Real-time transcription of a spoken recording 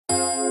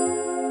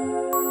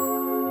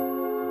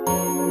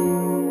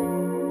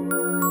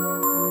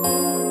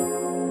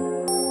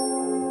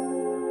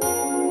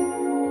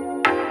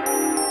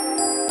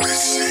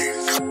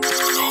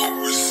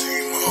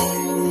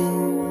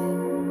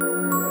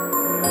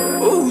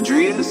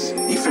Dries,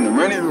 you finna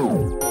run it.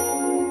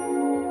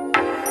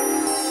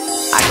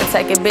 I can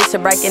take a bitch to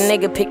break a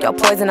nigga, pick your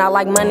poison. I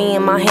like money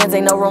in my hands,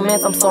 ain't no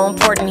romance, I'm so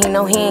important. He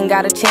know he ain't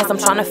got a chance, I'm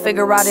tryna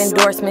figure out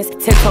endorsements.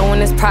 Tiptoeing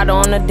this Prada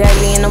on the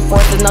daily and them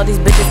forces. Know these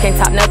bitches can't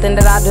top nothing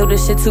that I do,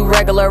 this shit too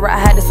regular. I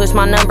had to switch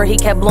my number, he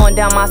kept blowing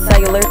down my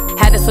cellular.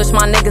 Had to switch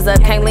my niggas up,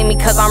 can't leave me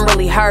cause I'm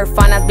really hurt.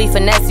 Finance be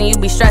finessing, you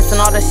be stressing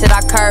all the shit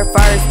I curve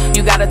first.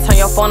 You gotta turn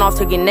your phone off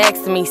to get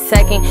next to me.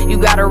 Second, you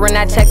gotta run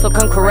that check so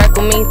come correct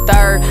with me.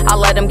 Third, I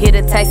let him get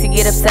a text, he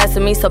get obsessed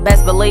with me. So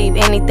best believe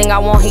anything I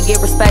want, he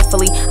get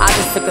respectfully. I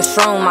just took a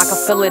shroom, I can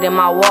feel it in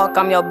my walk.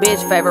 I'm your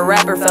bitch, favorite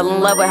rapper, fell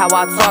in love with how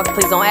I talk.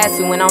 Please don't ask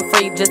me when I'm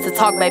free just to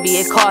talk, baby,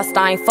 it costs.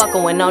 I ain't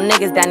fucking with no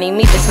niggas that need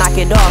me, just knock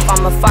it off.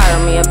 I'ma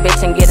fire me a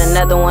bitch and get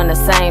another one the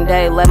same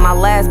day. Let my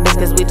last bitch,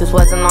 cause we just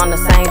wasn't on the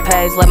same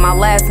page. Let my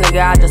last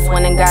nigga, I just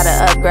went and got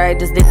an upgrade.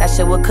 Just did that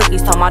shit with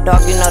cookies, told my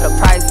dog, you know the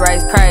price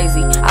raised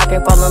crazy. I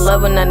can't fall in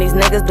love with none of these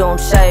niggas, do them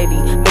shady.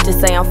 Bitches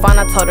say I'm fine,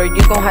 I told her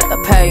you gon' have to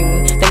pay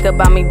me. Think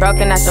about me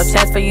broken, that's your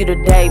chance for you to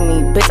date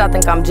me. Bitch, I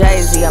think I'm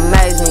Jay-Z,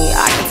 amaze me.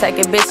 I can take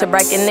a bitch to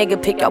break a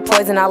nigga, pick your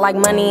poison. I like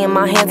money in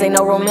my hands, ain't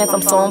no romance,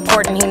 I'm so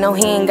important. He know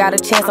he ain't got a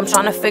chance, I'm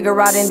tryna figure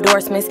out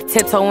endorsements.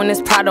 Tiptoeing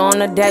this Prada on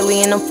the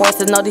daily and them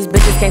forces. Know these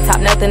bitches can't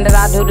top nothing that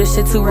I do, this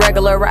shit too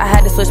regular. I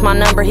had to switch my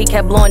number, he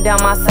kept blowing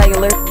down my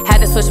cellular. Had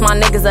to switch my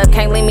niggas up,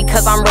 can't leave me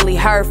cause I'm really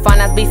hurt.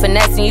 Finance be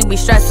finessing, you be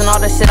stressing all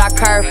the shit I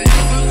curve.